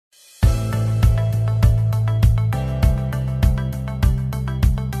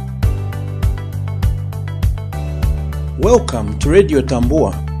Welcome to Radio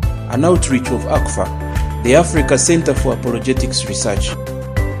Tambua, an outreach of ACFA, the Africa Center for Apologetics Research.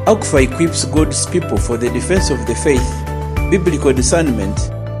 ACFA equips God's people for the defense of the faith, biblical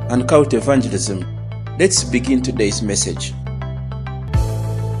discernment, and cult evangelism. Let's begin today's message.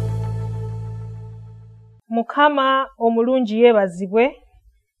 Mukama omulungi yeebazibwe,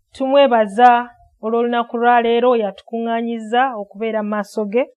 tumwebaza olw'olunaku lwa leero yatukuŋŋaanyiza okubeera mu maaso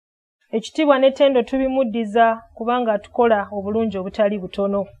ge. Ekitiibwa n'ettendo tubimuddiza kubanga tukola obulungi obutali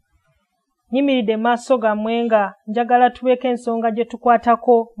butono. Nyimiridde maaso gammwe nga njagala tubeeko ensonga gye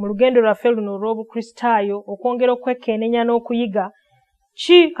tukwatako mu lugendo lwaffe luno olw'obukristaayo okwongera okwekkenneenya n'okuyiga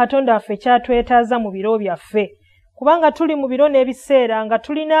ki Katonda waffe kyatwetaaza mu biro byaffe. Kubanga tuli mu biro n'ebiseera nga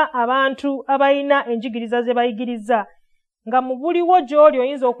tulina abantu abalina enjigiriza ze bayigiriza nga mu buliwo gy'oli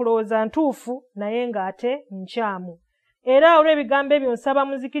oyinza okulowooza ntuufu naye ng'ate nkyamu. Era olw'ebigambo ebyo nsaba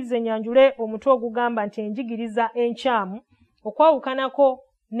muzikirize ennyanjule omutwe ogugamba nti enjigiriza enkyamu okwawukanako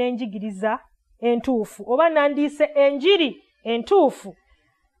n'enjigiriza entuufu, oba nandiise enjiri entuufu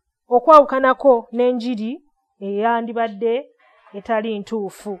okwawukanako n'enjiri eyandibadde etali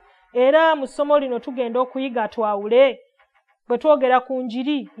ntuufu. Era mu ssomo lino tugenda okuyiga twawule bwe twogera ku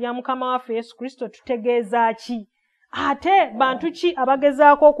njiri ya Mukama waffe Yesu Kristo tutegeeza ki? Ate bantu ki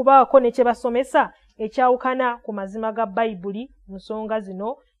abagezaako okubaako ne kye basomesa ekyawukana ku mazima ga Bayibuli mu nsonga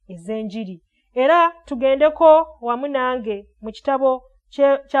zino ez'enjiri. Era tugendeko wamu nange mu kitabo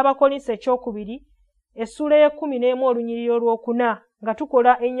ky'Abakolinso ekyokubiri essula y'e11 olunyiriri olwokuna nga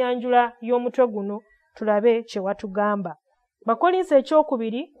tukola ennyanjula y'omutwe guno tulabe kye watugamba. Bakolinso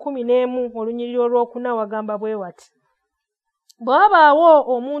ekyokubiri 11 olunyiriri olwokuna wagamba bwe wati: bwe wabaawo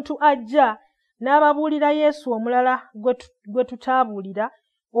omuntu ajja n'ababuulira Yesu omulala gwe tutaabuulira,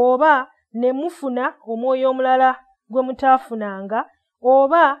 oba ne mufuna omwoyo omulala gwe mutaafunanga,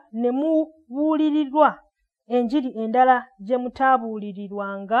 oba ne mubuulirirwa enjiri endala gye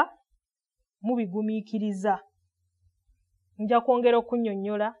mutaabuulirirwanga, mubigumiikiriza. Nja kwongera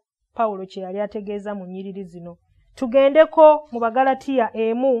okunnyonnyola Pawulo kye yali ategeeza mu nnyiriri zino. Tugendeko mu Bagalatiya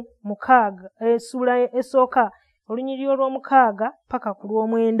 1:6 essula esooka olunyiriri olw'omukaaga paka ku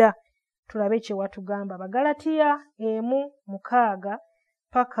lw'omwenda tulabe kye watugamba. Bagalatiya 1:6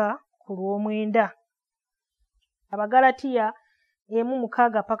 paka ku lw'omwenda. Abagalatiya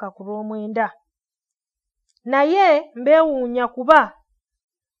 1:6 paka ku lw'omwenda. Naye mbeewuunya kuba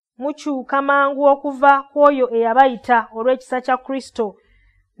mukyuka mangu okuva ku oyo eyabayita olw'ekisa kya Kristo,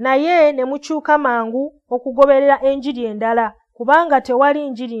 naye ne mukyuka mangu okugoberera enjiri endala, kubanga tewali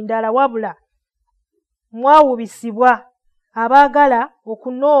njiri ndala wabula mwawubisibwa abaagala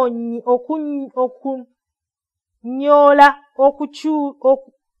okunyoola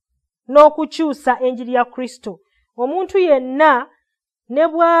n'okukyusa enjiri ya Kristo. Omuntu yenna ne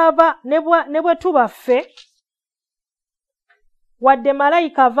bwe tuba ffe wadde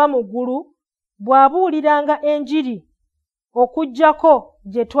malayika ava mu ggulu bw'abuuliranga enjiri okuggyako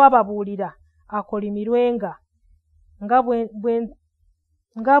gye twababuulira akolimirwenga.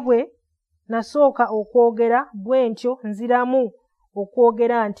 Nga bwe nasooka okwogera bwe ntyo nziramu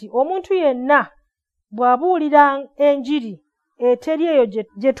okwogera nti omuntu yenna bw'abuulira enjiri eteri eyo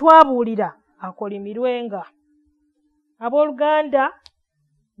gye twabuulira akolimirwenga. Abooluganda,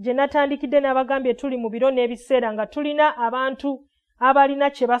 gye natandikidde n'abagambye tuli mu biro n'ebiseera nga tulina abantu abalina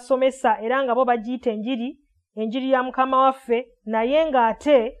kye basomesa era nga bo bagiyita enjiri ya Mukama waffe, naye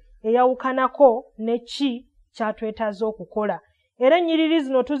ng'ate eyawukanako ne ki kyatwetaaza okukola. Era ennyiriri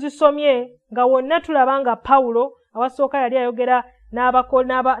zino tuzisomye nga wonna tulaba nga Pawulo awasooka yali ayogera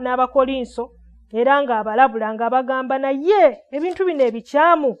n'Abakolinso era ng'abalabula ng'abagamba naye ebintu bino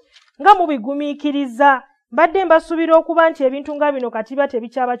ebikyamu nga mubigumiikiriza. Mbadde mbasuubira okuba nti ebintu nga bino kati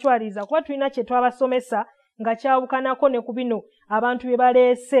tebikyabacwaliza kuba tulina kye twabasomesa nga kyawukanako ne ku bino abantu bye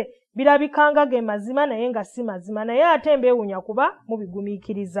baleese. Birabikanga ge mazima naye nga si mazima, naye ate mbeewuunya kuba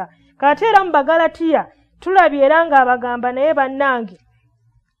mubigumiikiriza. Kati era mu Bagalatiya tulabye era ng'abagamba naye bannange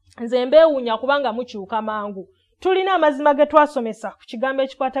nze mbeewuunya kubanga mukyuka mangu. Tulina amazima ge twasomesa ku kigambo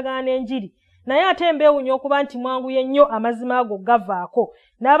ekikwatagana n'enjiri, naye ate mbeewuunya okuba nti mwanguye nnyo amazima ago gavaako.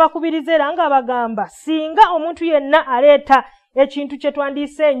 N'abakubiriza era ng'abagamba singa omuntu yenna aleeta ekintu kye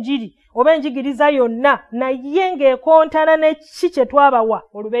twandiise enjiri oba enjigiriza yonna naye ng'ekontana n'eki kye twabawa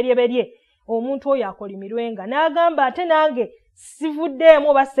oluberyeberye, omuntu oyo akolimirwenga. N'agamba ate nange sivuddeemu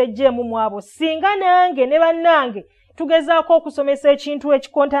oba sejjeemu mu abo, singa nange ne bannange tugezaako okusomesa ekintu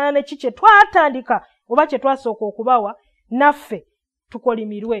ekikontana n'eki kye twatandika oba kye twasooka okubawa, naffe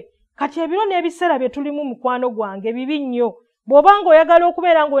tukolimirwe. Kati ebiro n'ebiseera bye tulimu mukwano gwange bibi nnyo. Bw'oba ng'oyagala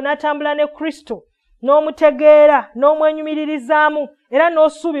okubeera ng'onaatambula ne Kristo n'omutegeera n'omwenyumiririzaamu era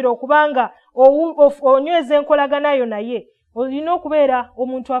n'osuubira okubanga onyweza enkolaganayo naye olina okubeera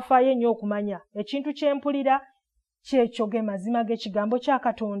omuntu afaayo ennyo okumanya ekintu kyempulira kyekyoge mazima g'ekigambo kya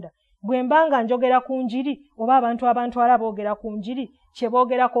Katonda. Bwe mba nga njogera ku njiri oba abantu ala boogera ku njiri kye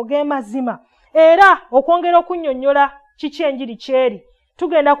boogerako ge mazima. Era okwongera okunnyonnyola kiki enjiri kyeri,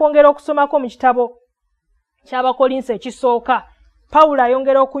 tugenda kwongera okusomako mu kitabo ky'Abakolinso ekisooka. Pawulo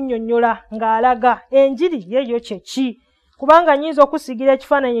ayongera okunnyonnyola ng'alaga enjiri yeyo kyeki, kubanga nnyinza okusigira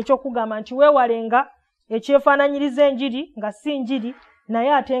ekifaananyi eky'okugamba nti weewalenga ekyefaananyiriza enjiri nga si njiri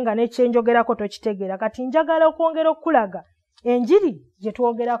naye ate nga n'ekyenjogerako tokitegeera. Kati njagala okwongera okulaga enjiri gye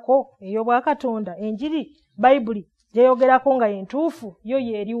twogerako ey'obwakatonda, enjiri Bayibuli gyeyogerako nga yentuufu yo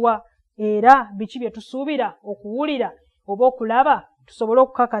yeeriwa, era biki bye tusuubira okuwulira oba okulaba tusobole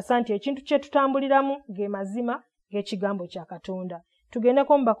okukakasa nti ekintu kye tutambuliramu ge mazima g'ekigambo kya Katonda.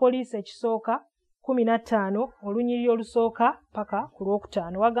 Tugendeko mu Bakolinso ekisooka 15 olunyiriri olusooka paka ku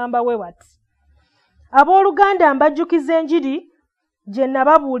lwokutaano. Wagamba we wati: abooluganda mbajjukiza enjiri gye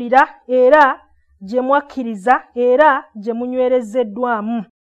nababuulira era gye mwakkiriza era gye munywerezeddwamu.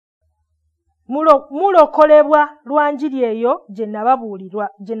 Mulokolebwa lwa njiri eyo gye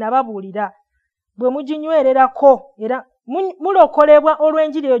nababuulira bwe muginywererako, era mulokolebwa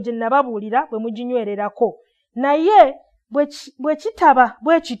olw'enjiri eyo gye nababuulira bwe muginywererako. Naye bwe kitaba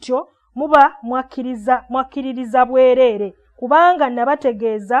bwe kityo muba mwakkiririza bwereere, kubanga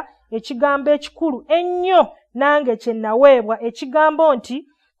nabategeeza ekigambo ekikulu ennyo nange kye naweebwa, ekigambo nti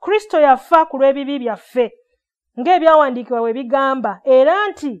Kristo yafa ku lw'ebibi byaffe ng'ebyawandiikibwa bwe bigamba, era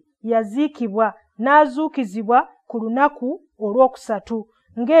nti yaziikibwa n'azuukizibwa ku lunaku olwokusatu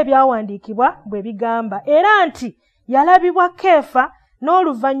ng'ebyawandiikibwa bwe bigamba, era nti yalabibwa Keefa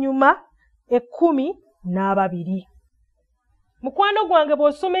n'oluvannyuma 12. Mukwano gwange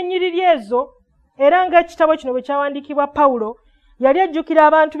bw'osoma ennyiriri ezo era ng'ekitabo kino bwe kyawandiikibwa Pawulo, yali ajjukira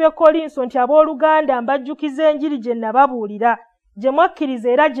abantu b'e Kolinso nti abooluganda mbajjukiza enjiri gye nababuulira gye mwakkiriza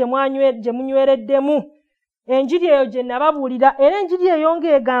era gye munywereddemu. Enjiri eyo gye nababuulira, era enjiri eyo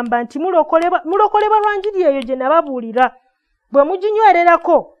ng'egamba nti mulokolebwa lwa njiri eyo gye nababuulira bwe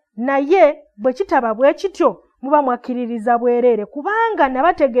muginywererako. Naye bwe kitaba bwe kityo muba mwakkiririza bwereere, kubanga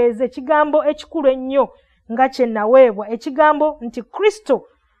nabategeeza ekigambo ekikulu ennyo nga kye naweebwa, ekigambo nti Kristo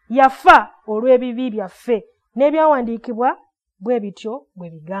yafa olw'ebibi byaffe n'ebyawandiikibwa bwe bityo bwe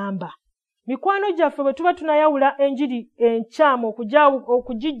bigamba. Mikwano gyaffe bwe tuba tunayawula enjiri enkyamu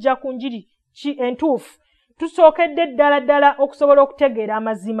okugijja ku njiri entuufu, tusookedde ddala okusobola okutegeera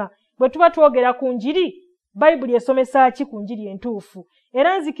amazima. Bwe tuba twogera ku njiri, Bayibuli esomesa ki ku njiri entuufu?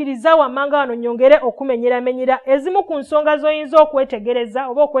 Era nzikiriza wammanga wano nyongere okumenyeramenyera ezimu ku nsonga z'oyinza okwetegereza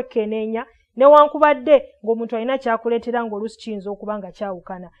oba okwekenneenya newankubadde ng'omuntu alina kyakuleetera ng'oluusi kiyinza okuba nga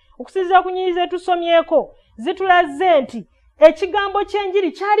kyawukana. Okusinziira ku nnyiriri ze tusomyeko zitulaze nti ekigambo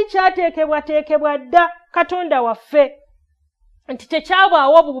ky'enjiri kyali kyateekebwateekebwa dda Katonda waffe, nti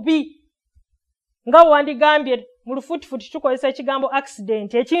tekyabaawo bubi. Nga wandigambye mu lufuutifuuti tukozesa ekigambo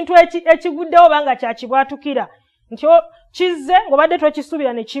accident, ekintu ekiguddewo banga kyakibwatukira nti kizze ng'obadde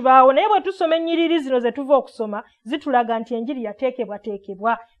twekisuubira ne kibaawo. Naye bwe tusoma ennyiriri zino ze tuva okusoma zitulaga nti enjiri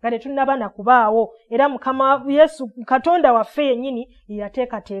yateekebwateekebwa nga tetunnaba na kubaawo, era Mukama Yesu Katonda waffe yennyini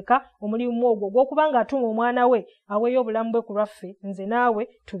yateekateeka omulimu ogwo gw'okuba nga atuma omwana we aweeyo obulamu bwe ku lwaffe, nze naawe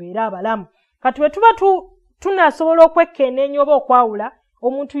tubeere abalamu. Kati bwe tuba tunaasobola okwekenneenya oba okwawula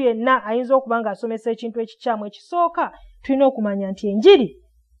omuntu yenna ayinza okuba ng'asomesa ekintu ekikyamu ekisooka, tulina okumanya nti enjiri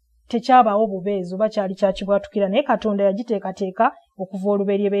tekyabaawo bubeezi oba kyali kyakibwatukira, naye Katonda yagiteekateeka okuva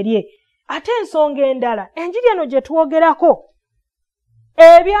oluberyeberye. Ate ensonga endala, enjiri eno gye twogerako,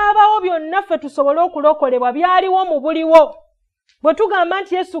 ebyabaawo byonna ffe tusobole okulokolebwa byaliwo mu buliwo. Bwe tugamba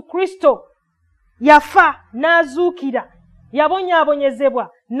nti Yesu Kristo yafa n'azuukira, yabonyaabonyezebwa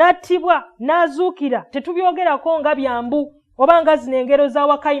n'attibwa n'azuukira, tetubyogerako nga byambu oba nga zino engero za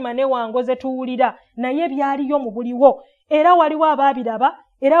Wakayima ne Wango ze tuwulira, naye byaliyo mu buliwo, era waliwo abaabiraba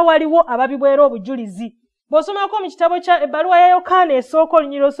era waliwo ababibwera obujulizi. Bw'osomako mu kitabo kya ebbaluwa ya Yokaana esooka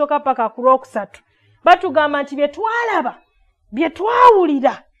olunyiriri olusooka paka ku lwokusatu, batugamba nti bye twalaba bye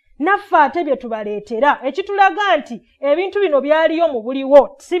twawulira naffe ate bye tubaleetera, ekitulaga nti ebintu bino byaliyo mu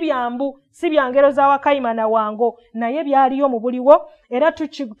buliwo, si byambu, si bya ngero za Wakayima na Wango, naye byaliyo mu buliwo, era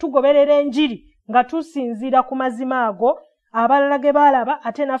tugoberera enjiri nga tusinziira ku mazima ago abalala ge baalaba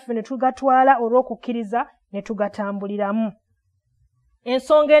ate naffe ne tugatwala olw'okukkiriza ne tugatambuliramu.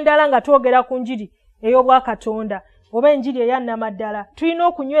 Ensonga endala nga twogera ku njiri ey'obwakatonda oba enjiri eyannamaddala, tulina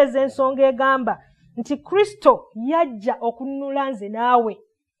okunyweza ensonga egamba nti Kristo yajja okununula nze naawe.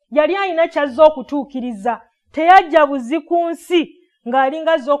 Yali alina kyazza okutuukiriza, teyajja buzi ku nsi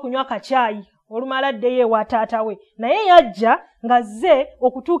ng'alinga azza okunywa kacaayi olumala addeyo ewa taata we, naye yajja ng'azze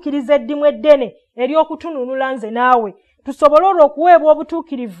okutuukiriza eddimu eddene ery'okutununula nze naawe tusobole olwo okuweebwa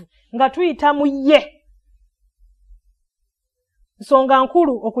obutuukirivu nga tuyita mu ye. Nsonga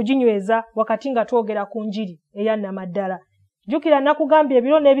nkulu okuginyweza wakati nga twogera ku njiri eya Nnamaddala. Jjukira nakugambye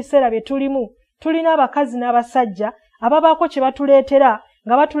ebiro n'ebiseera bye tulimu tulina abakazi n'abasajja ababaako kye batuleetera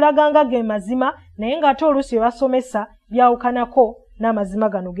nga batulaganga ge mazima naye ng'ate oluusi bye basomesa byawukanako n'amazima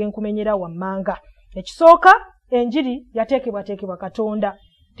gano ge nkumenyera wammanga. Ekisooka, enjiri yateekebwateekebwa Katonda.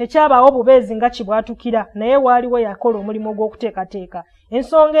 Tekyabaawo bubeezi nga kibwatukira naye waaliwo yakola omulimu gw'okuteekateeka.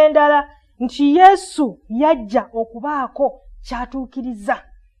 Ensonga endala nti Yesu yajja okubaako kyatuukiriza.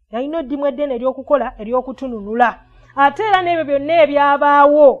 Yalina eddimu eddene ery'okukola ery'okutununula. Ate era n'ebyo byonna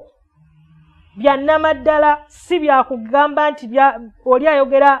ebyabaawo bya Nnamaddala si byakugamba nti oli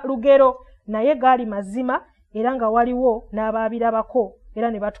ayogera lugero naye gaali mazima era nga waliwo n'abaabirabako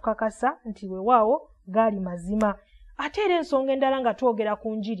era ne batukakasa nti weewaawo gaali mazima. Ate era ensonga endala nga twogera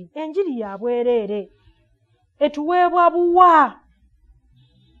ku njiri, enjiri ya bwereere etuweebwa buwa.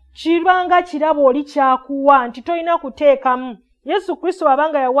 Kibanga kirabo oli kyakuwa nti tolina kuteekamu. Yesu Kristo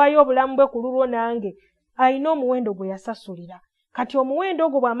abanga yawaayo obulamu bwe ku lulwo nange alina omuwendo gwe yasasulira. Kati omuwendo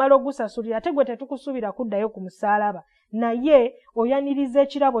ogwo bw'amala ogusasulira ate gwe tetukusuubira kuddayo ku musaalaba, naye oyaniriza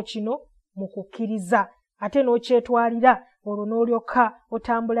ekirabo kino mu kukkiriza ate n'okyetwalira olwo n'olyoka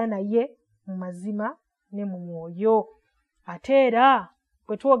otambula naye mu mazima ne mu mwoyo. Ate era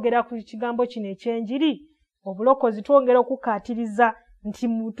bwe twogera ku kigambo kino ekyenjiri obulokozi twongera okukaatiriza nti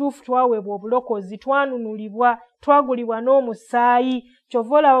mu butuufu twaweebwa obulokozi, twanunulibwa, twagulibwa n'omusaayi.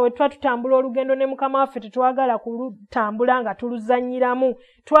 Kyova olaba bwe tuba tutambula olugendo ne Mukama waffe tetwagala kulutambula nga tuluzannyiramu,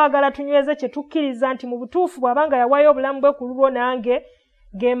 twagala tunyweze kye tukkiriza nti mu butuufu bw'abanga yawaayo obulamu bwe ku lulwo nange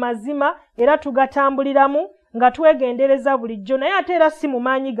ge mazima era tugatambuliramu nga twegendereza bulijjo, naye ate era si mu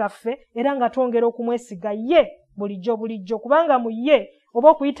maanyi gaffe era nga twongera okumwesiga ye bulijjo kubanga mu ye oba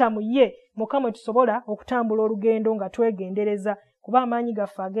okuyita mu ye Mukama tusobola okutambula olugendo nga twegendereza kuba amaanyi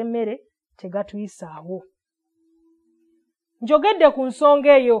gaffe ag'emmere tegatuyisaawo. Njogedde ku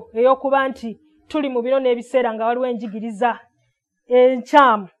nsonga eyo ey'okuba nti tuli mu biro n'ebiseera nga waliwo enjigiriza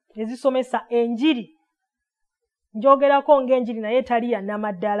enkyamu ezisomesa enjiri. Njogerako ng'enjiri naye tali ya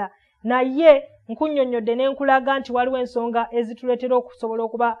Nnamaddala, naye nkunnyonnyodde ne nkulaga nti waliwo ensonga ezituleetera okusobola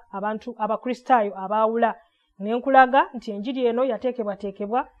okuba abantu abakristaayo abaawula. Ne nkulaga nti enjiri eno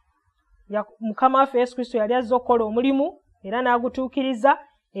yateekebwateekebwa Mukama waffe Yesu Kristo yali azze okukola omulimu era n'agutuukiriza.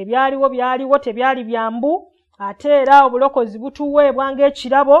 Ebyaliwo byaliwo, tebyali byambu. Ate era obulokozi butuweebwa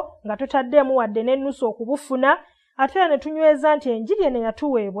ng'ekirabo nga totaddeemu wadde n'ennusu okubufuna. Ate era ne tunyweza nti enjiri eno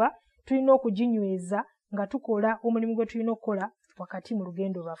yatuweebwa tulina okuginyweza nga tukola omulimu gwe tulina okukola wakati mu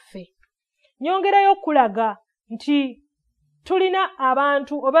lugendo lwaffe. Nyongerayo okulaga nti tulina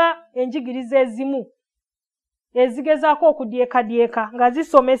abantu oba enjigiriza ezimu ezigezaako okudyekadyeka nga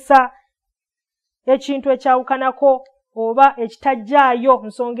zisomesa ekintu ekyawukanako oba ekitajjaayo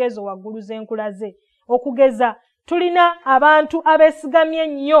nsonga ezo waggulu z'enkulaze. Okugeza tulina abantu abeesigamye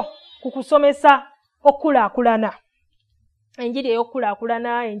ennyo ku kusomesa okukulaakulana. Enjiri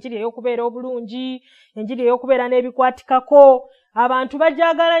ey'okukulaakulana, enjiri ey'okubeera obulungi, enjiri ey'okubeera n'ebikwatikako. Abantu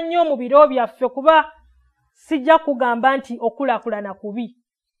bagyagala nnyo mu biro byaffe kuba sijja kugamba nti okulaakulana kubi.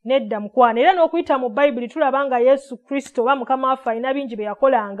 Nedda mukwana. Era n'okuyita mu Bayibuli tulaba nga Yesu Kristo oba Mukama waffe alina bingi bye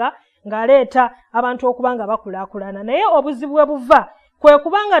yakolanga ng'aleeta abantu okuba nga bakulaakulana. Naye obuzibu bwe buva kwe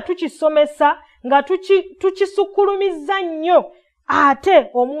kubanga tukisomesa nga tukisukkulumizza nnyo ate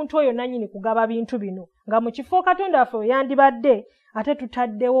omuntu oyo nannyini kugaba bintu bino nga mu kifo Katonda waffe we yandibadde ate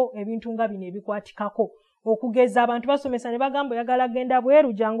tutaddewo ebintu nga bino ebikwatikako. Okugeza abantu basomesa ne bagamba oyagala genda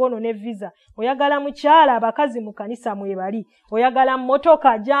bweru jangu ono ne visa, oyagala mukyala abakazi mu kanisa mwebali, oyagala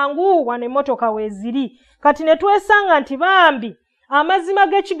mmotoka jangu wane mmotoka weeziri. Kati ne twesanga nti bambi amazima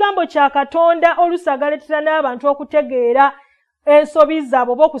g'ekigambo kya Katonda oluusi agaleetera n'abantu okutegeera ensobi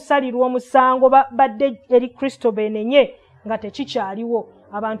zaabwe oba okusalirwa omusango badde eri Kristo beenenye nga tekikyaliwo.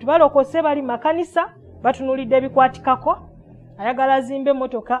 Abantu balokose bali makanisa batunulidde ebikwatikako, ayagala azimbe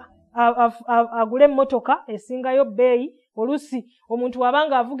emmotoka agule emmotoka esingayo bbeeyi. Oluusi omuntu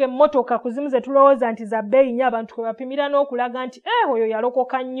wabanga avuga emmotoka kuzimu ze tulowooza nti za bbeeyi nnyo abantu kwe bapimira n'okulaga nti oyo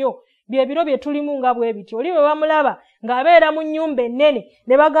yalokoka nnyo. Bye biro bye tulimu nga bwe biti. Oli bwe bamulaba ng'abeera mu nnyumba ennene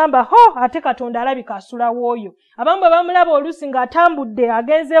ne bagamba ate Katonda alabika asulawo oyo. Abamu bwe bamulaba oluusi ng'atambudde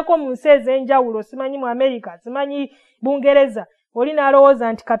agenzeeko mu nsi ez'enjawulo, simanyi mu Amerika, simanyi Bungereza, oli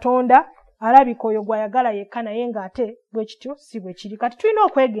n'alowooza nti Katonda alabika oyo gw'ayagala yekka, naye ng'ate bwe kityo si bwe kiri. Kati tulina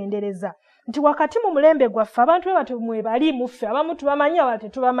okwegendereza nti wakati mu mulembe gwaffe abantu bwe batyo mwebali muffe, abamu tubamanyi abalala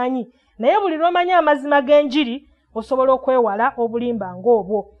tetubamanyi, naye buli lw'omanyi amazima g'enjiri osobola okwewala obulimba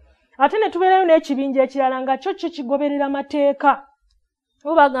ng'obwo. ate ne tubeerayo n'ekibinja ekirala nga kyo kigoberera mateeka.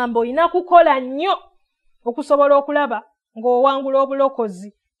 Bagamba olina kukola nnyo okusobola okulaba ng'owangula obulokozi.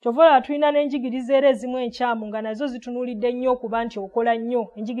 Kyova tulina n'enjigiriza era ezimu enkyamu nga nazo zitunuulidde nnyo okuba nti okola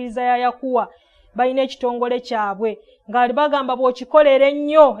nnyo. Enjigiriza ya Yakuwa balina ekitongole kyabwe nga bagamba bw'okikolera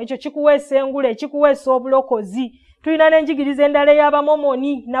ennyo ekyo kikuweesa engule, kikuweesa obulokozi. Tulina n'enjigiriza endala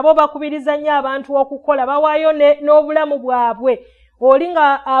ey'Abamomoni, nabo bakubiriza nnyo abantu okukola, bawaayo n'obulamu bwabwe. Oli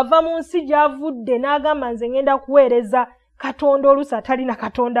nga ava mu nsi gy'avudde n'agamba nze ngenda kuweereza Katonda oluusi atalina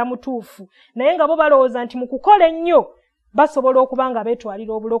Katonda mutuufu. Naye nga bo balowooza nti mu kukola ennyo basobola okuba nga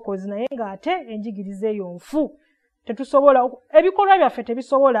beetwalira obulokozi, naye ng'ate enjigiriza eyo nfu. Tetusobola, ebikolwa byaffe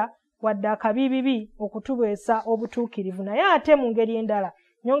tebisobola wadde akabibibi okutubeesa obutuukirivu. Naye ate mu ngeri endala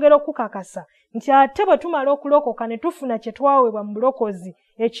nyongera okukakasa nti ate bwe tumala okulokoka ne tufuna kye twaweebwa mu bulokozi,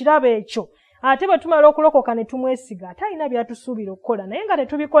 ekirabo ekyo, ate bwe tumala okulokoka ne tumwesiga, ate alina byatusuubira okukola, naye nga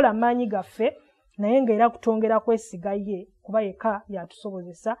tetubikola maanyi gaffe, naye ng'era kutongera kwesiga ye kuba yekka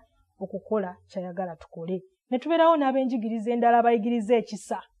yatusobozesa okukola kyayagala tukole. Ne tubeerawo n'ab'enjigiriza endala bayigiriza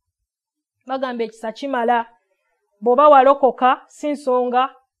ekisa. Bagamba ekisa kimala. Bw'oba walokoka si nsonga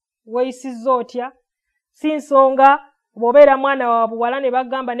weeyisizza otya, si nsonga bw'obeera mwana wa buwala ne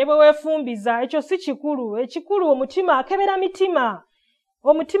bagamba ne bwe weefumbiza, ekyo si kikulu. Ekikulu omutima akebera mitima.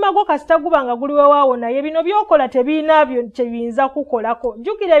 Omutima gwo kasita guba nga guli weewaawo naye bino by'okola tebiina kye biyinza kukolako.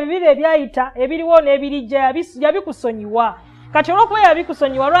 Jjukira ebibi ebyayita ebiriwo n'ebirijja yabikusonyiwa. Kati olw'okuba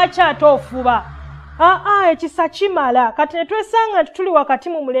yabikusonyiwa lwaki ate ofuba? Ekisa kimala. Kati ne twesanga nti tuli wakati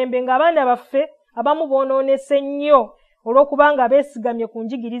mu mulembe ng'abaana baffe abamu boonoonese nnyo olw'okuba nga beesigamye ku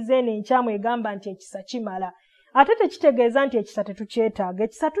njigiriza eno enkyamu egamba nti ekisa kimala. Ate tekitegeeza nti ekisa tetukyetaaga.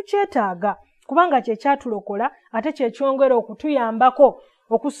 Ekisa tukyetaaga kubanga kye kyatulokola ate kye kyongera okutuyambako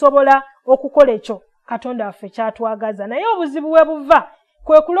okusobola okukola ekyo Katonda waffe kyatwagaza. Naye obuzibu we buva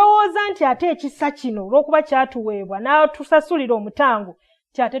kwe kulowooza nti ate ekisa kino olw'okuba kyatuweebwa n'atusasulira omutango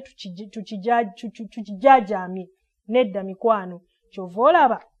ti ate tukijajaamye. Nedda mikwano, kyova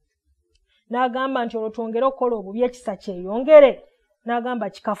olaba n'agamba nti olwo twongere okukola obubi ekisa kyeyongere. N'agamba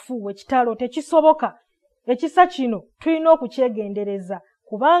kikafuuwe kitalo tekisoboka. Ekisa kino tulina okukyegendereza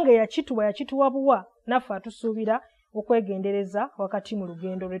kubanga yakituwa buwa, naffe atusuubira okwegendereza wakati mu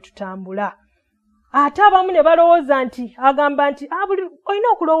lugendo lwe tutambula. Ate abamu ne balowooza nti agamba nti olina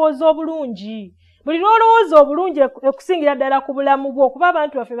okulowooza obulungi. Buli lw'olowooza obulungi okusingira ddala ku bulamu bwo, kuba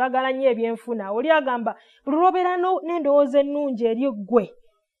abantu baffe baagala nnyo ebyenfuna. Oli agamba buli lw'obeera n'endowooza ennungi eri ggwe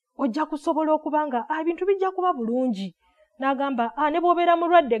ojja kusobola okuba nga ebintu bijja kuba bulungi. N'agamba ne bw'obeera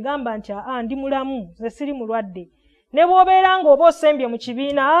mulwadde gamba nti ndi mulamu, nze siri mulwadde. Ne bw'obeera ng'oba osembye mu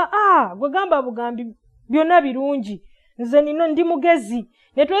kibiina gwe gamba bugambi byonna birungi, nze nino ndi mugezi.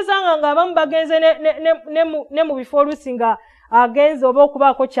 Ne twesanga ng'abamu bagenze ne mu bifo oluusi nga agenze oba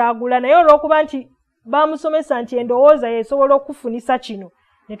okubaako kyagula, naye olw'okuba nti bamusomesa nti endowooza yeesobola okufunisa kino,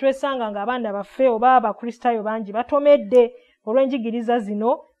 ne twesanga ng'abaana baffe oba abakristaayo bangi batomedde olw'enjigiriza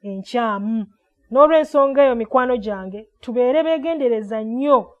zino enkyamu. N'olw'ensonga eyo mikwano gyange tubeere beegendereza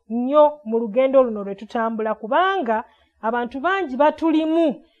nnyo mu lugendo luno lwe tutambula kubanga abantu bangi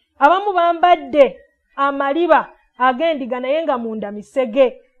batulimu. Abamu bambadde amaliba ag'endiga naye nga munda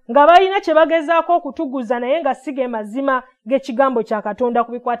misege, nga balina kye bagezaako okutuguza naye nga si ge mazima g'ekigambo kya Katonda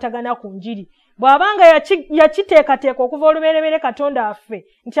ku bikwatagana ku njiri. Bw'abanga yakiteekateeka okuva olubereberye Katonda waffe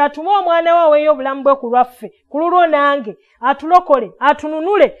nti atume omwana we aweeyo obulamu bwe ku lwaffe, ku lulwo nange atulokole,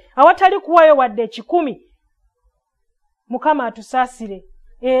 atununule awatali kuwayo wadde 10, Mukama atusaasire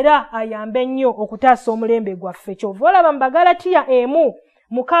era ayambe nnyo okutaasa omulembe gwaffe. Kyova olaba mu Bagalatiya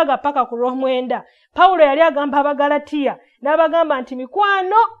 1:6 paka ku 9 Pawulo yali agamba Abagalatiya n'abagamba nti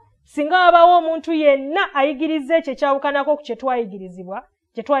mikwano, singa wabawo omuntu yenna ayigiriza ekyo ekyawukanako ku kye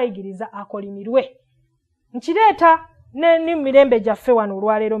twayigiriza akolimirwe. Nkireeta ne mirembe gyaffe wano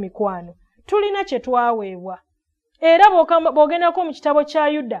olwaleero mikwano. Tulina kye twaweebwa. Era bw'ogendako mu kitabo kya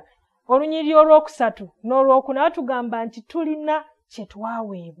Yuda olunyiriri olwokusatu n'olwokuna batugamba nti tulina kye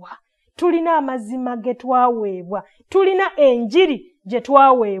twaweebwa. Tulina amazima ge twaweebwa. Tulina enjiri gye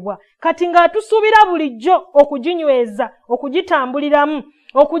twaweebwa. Kati ng'atusuubira bulijjo okuginyweza, okugitambuliramu,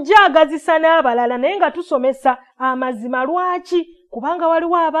 okugyagazisa n'abalala naye nga tusomesa amazima. Lwaki? Kubanga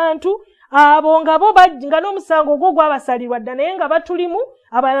waliwo abantu abo nga bo nga n'omusango ogwo gwabasalirwa dda naye nga batulimu,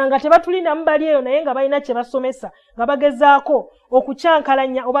 abalala nga tebatulindamu bali eyo naye nga balina kye basomesa nga bagezaako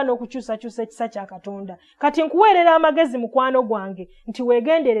okukyankalanya oba n'okukyusakyusa ekisa kya Katonda. Kati nkuweerera amagezi mukwano gwange nti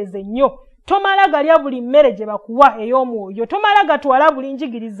weegendereze nnyo. Tomala galya buli mmere gye bakuwa ey'omwoyo. Tomala gatwala buli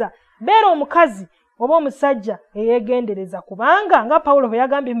njigiriza. Beera omukazi oba omusajja eyeegendereza kubanga nga Pawulo bwe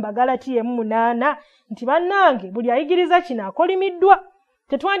yagambye mu Bagalatiya 1:8 nti bannange buli ayigiriza kino akolimiddwa.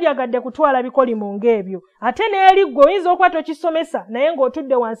 tetwandyagadde kutwala bikolimo ng'ebyo. Ate n'eri ggwe oyinza okuba tokisomesa naye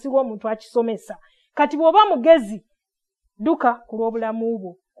ng'otudde wansi w'omuntu akisomesa. Kati bw'oba mugezi duka ku lw'obulamu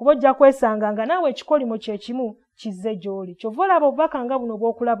bwo kuba ojja kwesanga nga naawe ekikolimo kye kimu kizze gy'oli. Kyova olaba obubaka nga buno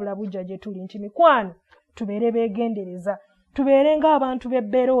bw'okulabula bujja gye tuli nti mikwano tubeere beegendereza, tubeere ng'abantu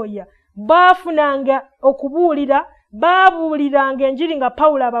b'ebberooya baafunanga okubuulira, baabuuliranga enjiri nga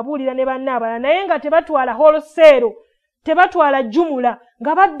Pawulo ababuulira ne banne abalala naye nga tebatwala wholesale, tebatwala jumula,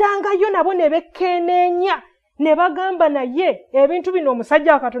 nga baddangayo nabo ne bekkeneenya ne bagamba naye ebintu bino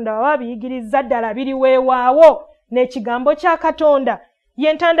omusajja wa Katonda baba biyigirizza ddala biri weewaawo n'ekigambo kya Katonda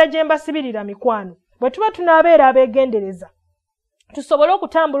y'entanda gye mbasibirira mikwano. Bwe tuba tunaabeera abeegendereza tusobole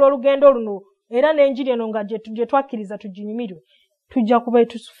okutambula olugendo luno era n'enjiri eno nga gye twakkiriza tuginyumirwe, tujja kuba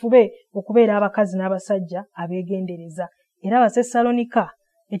tufube okubeera abakazi n'abasajja abeegendereza. Era Abasesalonika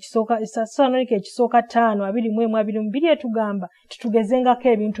ekisooka 5:21-22 etugamba titugezengako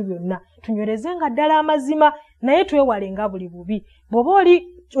ebintu byonna, tunywerezenga ddala amazima naye twewalenga buli bubi. Bw'oba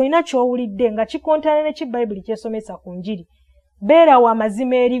olina ky'owulidde nga kikontana ne Bayibuli kyesomesa ku njiri, beerawo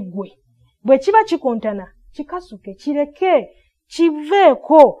amazima eri ggwe. Bwe kiba kikontana kikasuke, kireke,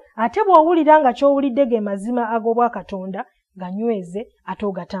 kiveeko. Ate bw'owulira nga ky'owulidde ge mazima ag'Obwakatonda ganyweze ate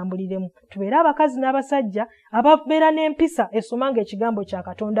ogatambuliremu. Tubeere abakazi n'abasajja ababeera n'empisa esomanga ekigambo kya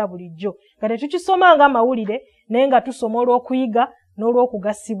Katonda bulijjo, nga tetukisomanga amawulire naye nga tusoma olw'okuyiga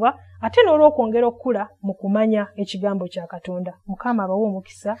n'olw'okugasibwa ate n'olw'okwongera okukula mu kumanya ekigambo kya Katonda. Mukama abawe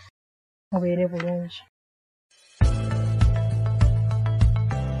omukisa, mubeere bulungi.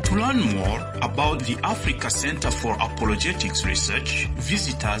 To learn more about the Africa Center for Apologetics Research,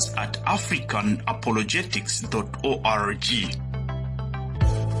 visit us at africanapologetics.org.